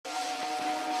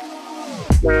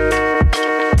Everybody,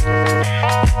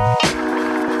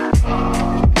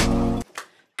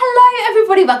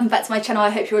 welcome back to my channel. I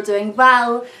hope you're all doing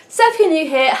well. So if you're new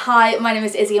here, hi, my name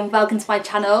is Izzy and welcome to my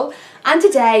channel, and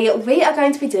today we are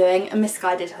going to be doing a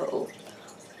misguided haul.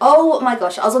 Oh my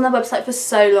gosh, I was on their website for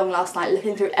so long last night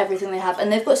looking through everything they have,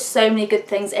 and they've got so many good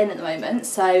things in at the moment,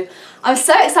 so I'm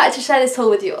so excited to share this haul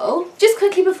with you all. Just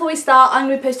quickly before we start, I'm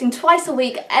going to be posting twice a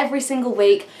week, every single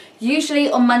week,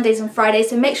 usually on Mondays and Fridays,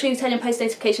 so make sure you turn your post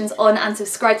notifications on and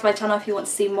subscribe to my channel if you want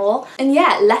to see more. And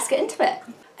yeah, let's get into it.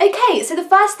 Okay, so the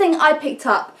first thing I picked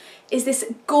up is this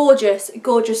gorgeous,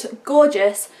 gorgeous,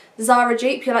 gorgeous Zara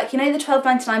dupe. You're like, you know the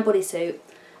 £12.99 bodysuit?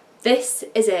 This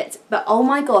is it. But oh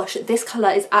my gosh, this colour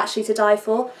is actually to die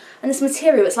for. And this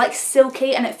material, it's like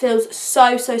silky and it feels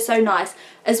so, so, so nice,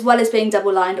 as well as being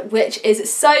double lined, which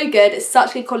is so good. It's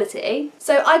such good quality.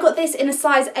 So I got this in a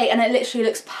size 8 and it literally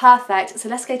looks perfect. So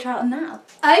let's go try it on now.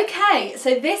 Okay,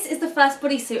 so this is the first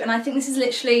bodysuit and I think this is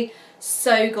literally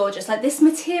so gorgeous. Like, this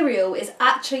material is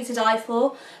actually to die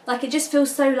for. Like, it just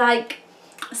feels so like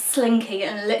slinky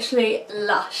and literally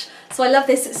lush. So I love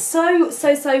this so,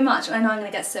 so, so much, and I know I'm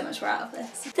going to get so much more out of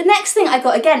this. The next thing I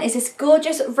got again is this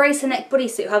gorgeous racer neck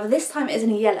bodysuit. However, this time it is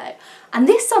in a yellow. And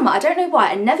this summer, I don't know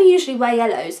why, I never usually wear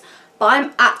yellows, but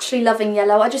I'm actually loving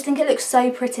yellow. I just think it looks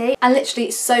so pretty and literally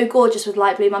it's so gorgeous with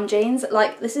light blue mum jeans.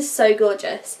 Like, this is so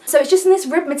gorgeous. So it's just in this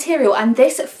rib material and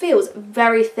this feels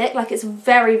very thick, like it's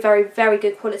very, very, very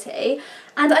good quality.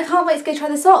 And I can't wait to go try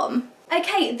this on.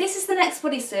 Okay, this is the next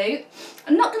bodysuit.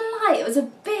 I'm not gonna lie, it was a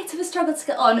bit of a struggle to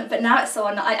get on, but now it's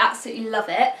on, I absolutely love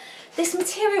it. This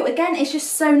material, again, is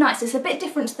just so nice. It's a bit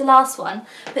different to the last one,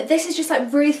 but this is just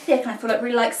like really thick and I feel like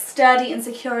really like sturdy and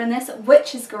secure in this,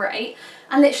 which is great.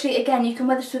 And literally, again, you can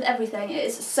wear this with everything. It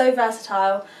is so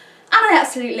versatile and I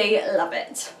absolutely love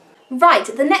it. Right,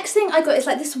 the next thing I got is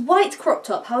like this white crop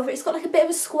top. However, it's got like a bit of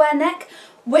a square neck,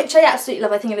 which I absolutely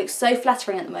love. I think it looks so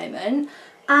flattering at the moment.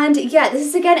 And yeah, this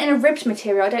is again in a ribbed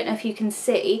material. I don't know if you can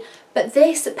see, but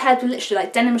this paired with literally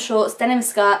like denim shorts, denim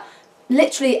skirt,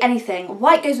 literally anything.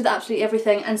 White goes with absolutely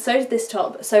everything, and so does this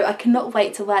top, so I cannot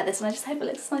wait to wear this and I just hope it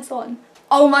looks nice on.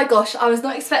 Oh my gosh, I was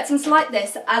not expecting to like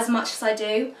this as much as I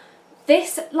do.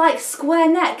 This like square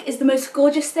neck is the most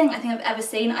gorgeous thing I think I've ever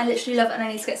seen. I literally love it and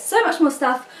I need to get so much more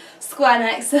stuff square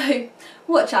neck, so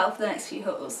watch out for the next few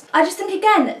hauls. I just think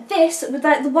again, this with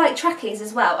like the white trackies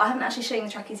as well. I haven't actually shown you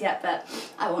the trackies yet, but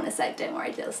I want to say, don't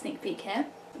worry, a little sneak peek here.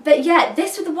 But yeah,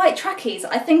 this with the white trackies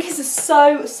I think is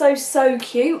so, so, so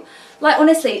cute. Like,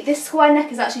 honestly, this square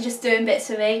neck is actually just doing bits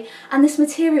for me, and this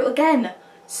material again,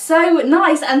 so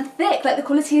nice and thick. Like, the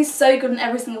quality is so good on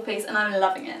every single piece and I'm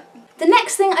loving it. The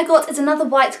next thing I got is another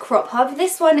white crop. However,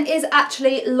 this one is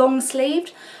actually long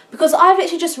sleeved because I've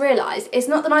literally just realised it's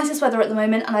not the nicest weather at the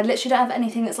moment and I literally don't have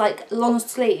anything that's like long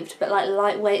sleeved but like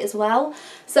lightweight as well.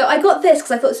 So I got this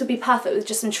because I thought this would be perfect with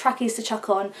just some trackies to chuck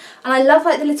on, and I love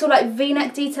like the little like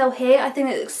v-neck detail here. I think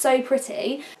it looks so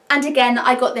pretty, and again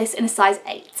I got this in a size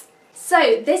 8.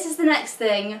 So this is the next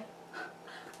thing.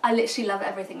 I literally love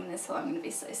everything in this, so I'm going to be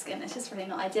so skinned. It's just really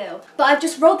not ideal. But I've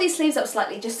just rolled these sleeves up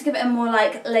slightly just to give it a more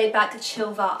like laid back,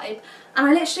 chill vibe. And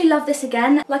I literally love this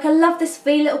again. Like, I love this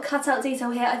V little cutout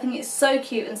detail here. I think it's so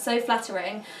cute and so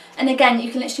flattering. And again, you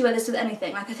can literally wear this with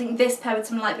anything. Like, I think this paired with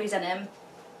some light blue denim,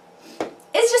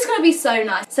 it's just going to be so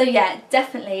nice. So yeah,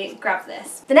 definitely grab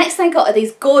this. The next thing I got are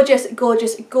these gorgeous,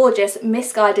 gorgeous, gorgeous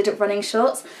misguided running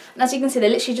shorts. And as you can see, they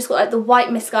literally just got like the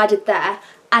white misguided there.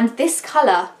 And this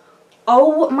colour,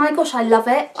 oh my gosh, I love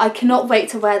it. I cannot wait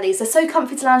to wear these. They're so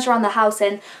comfy to lounge around the house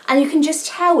in, and you can just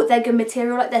tell they're good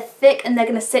material, like they're thick and they're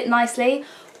going to sit nicely,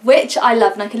 which I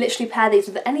love, and I can literally pair these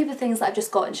with any of the things that I've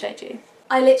just got and showed you.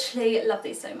 I literally love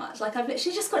these so much. Like, I've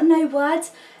literally just got no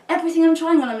words. Everything I'm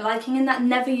trying on I'm liking, and that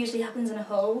never usually happens in a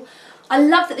haul. I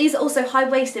love that these are also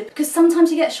high-waisted because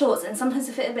sometimes you get shorts and sometimes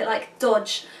they fit a bit like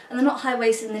dodge and they're not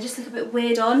high-waisted and they just look a bit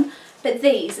weird on. But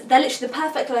these, they're literally the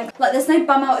perfect length. Like, there's no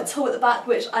bum out at all at the back,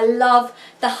 which I love.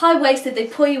 They're high-waisted, they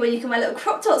pull you in, you can wear little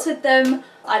crop tops with them.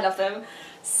 I love them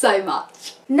so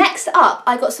much. Next up,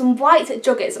 I got some white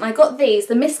joggers, and I got these,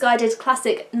 the misguided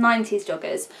classic 90s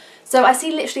joggers. So I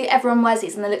see literally everyone wears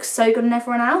these and they look so good on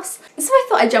everyone else. So I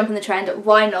thought I'd jump on the trend,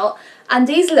 why not? And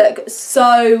these look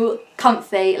so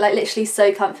comfy, like literally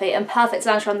so comfy and perfect to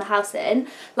lounge around the house in.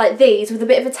 Like these with a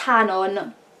bit of a tan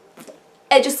on.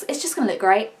 It's just going to look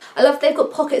great. I love they've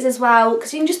got pockets as well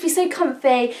because you can just be so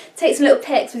comfy, take some little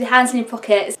pics with your hands in your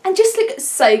pockets and just look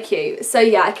so cute. So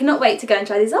yeah, I cannot wait to go and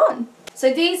try these on.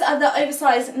 So these are the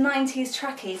oversized 90s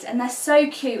trackies and they're so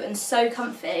cute and so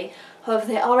comfy. However,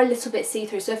 they are a little bit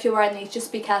see-through, so if you're wearing these,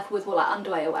 just be careful with what like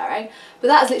underwear you're wearing. But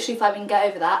that is literally fine, we can get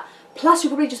over that. Plus,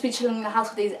 you'll probably just be chilling in the house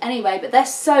with these anyway, but they're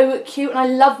so cute, and I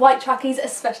love white trackies,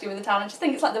 especially with a tan. I just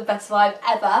think it's like the best vibe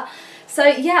ever. So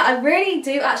yeah, I really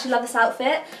do actually love this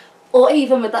outfit, or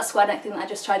even with that square neck thing that I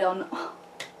just tried on.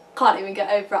 Can't even get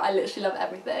over it. I literally love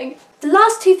everything. The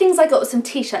last two things I got were some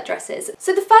t-shirt dresses.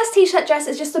 So the first t-shirt dress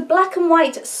is just a black and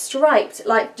white striped,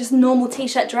 like just normal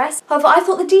t-shirt dress. However, I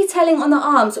thought the detailing on the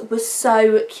arms was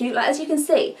so cute. Like, as you can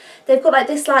see, they've got like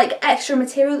this like extra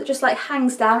material that just like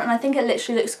hangs down, and I think it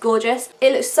literally looks gorgeous.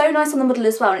 It looks so nice on the model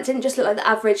as well, and it didn't just look like the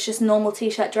average just normal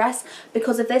t-shirt dress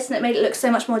because of this, and it made it look so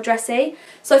much more dressy.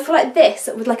 So I feel like this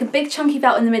with like a big chunky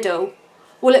belt in the middle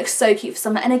will look so cute for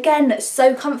summer, and again,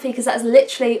 so comfy, because that's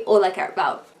literally all I care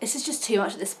about. This is just too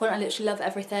much at this point. I literally love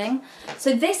everything.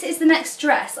 So this is the next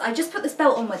dress. I just put this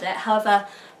belt on with it, however,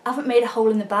 I haven't made a hole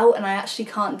in the belt, and I actually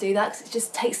can't do that because it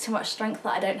just takes too much strength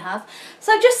that I don't have.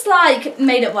 So I've just like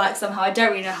made it work somehow. I don't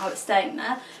really know how it's staying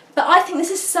there. But I think this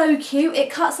is so cute.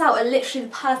 It cuts out at literally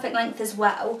the perfect length as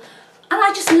well. And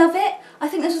I just love it. I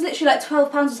think this was literally like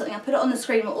 £12 or something. I put it on the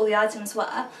screen what all the items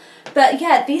were. But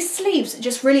yeah, these sleeves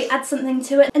just really add something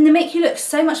to it, and they make you look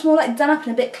so much more like done up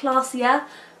and a bit classier.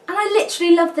 And I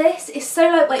literally love this. It's so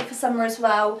lightweight for summer as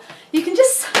well. You can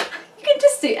just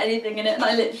do anything in it, and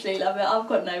I literally love it. I've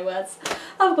got no words.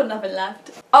 I've got nothing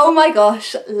left. Oh my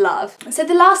gosh, love. So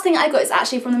the last thing I got is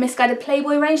actually from the Misguided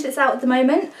Playboy range that's out at the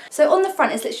moment. So on the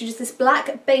front it's literally just this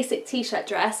black basic t-shirt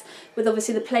dress with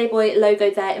obviously the Playboy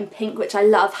logo there in pink, which I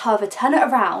love. However, turn it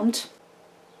around.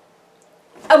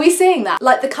 Are we seeing that?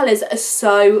 Like, the colours are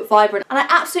so vibrant, and I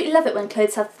absolutely love it when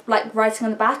clothes have like writing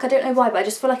on the back. I don't know why, but I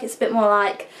just feel like it's a bit more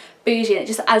like bougie, and it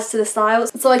just adds to the style.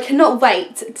 So I cannot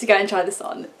wait to go and try this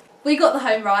on. We got the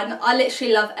home run. I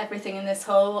literally love everything in this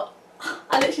haul.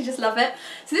 I literally just love it.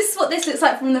 So this is what this looks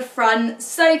like from the front.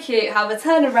 So cute. However,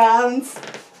 turn around.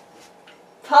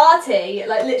 Party.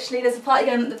 Like, literally there's a party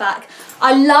going on at the back.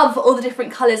 I love all the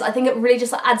different colours. I think it really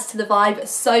just adds to the vibe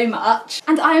so much.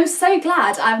 And I am so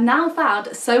glad I've now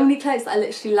found so many clothes that I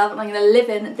literally love and I'm going to live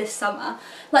in this summer.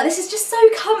 Like, this is just so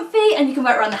comfy, and you can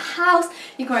wear it around the house,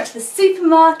 you can wear it to the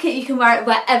supermarket, you can wear it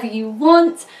wherever you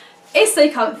want. It's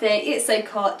so comfy, it's so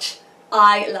coach.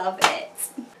 I love it.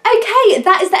 Okay,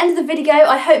 that is the end of the video.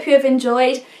 I hope you have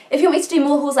enjoyed. If you want me to do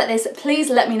more hauls like this, please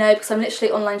let me know, because I'm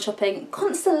literally online shopping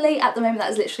constantly at the moment.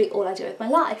 That is literally all I do with my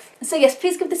life. So yes,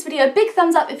 please give this video a big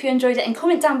thumbs up if you enjoyed it, and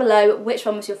comment down below which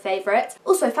one was your favourite.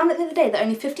 Also, I found out the other day that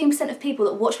only 15% of people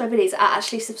that watch my videos are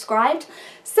actually subscribed.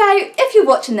 So if you're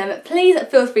watching them, please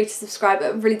feel free to subscribe.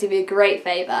 It would really do me a great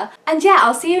favour. And yeah,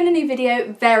 I'll see you in a new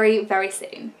video very, very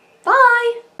soon.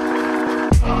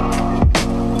 Bye!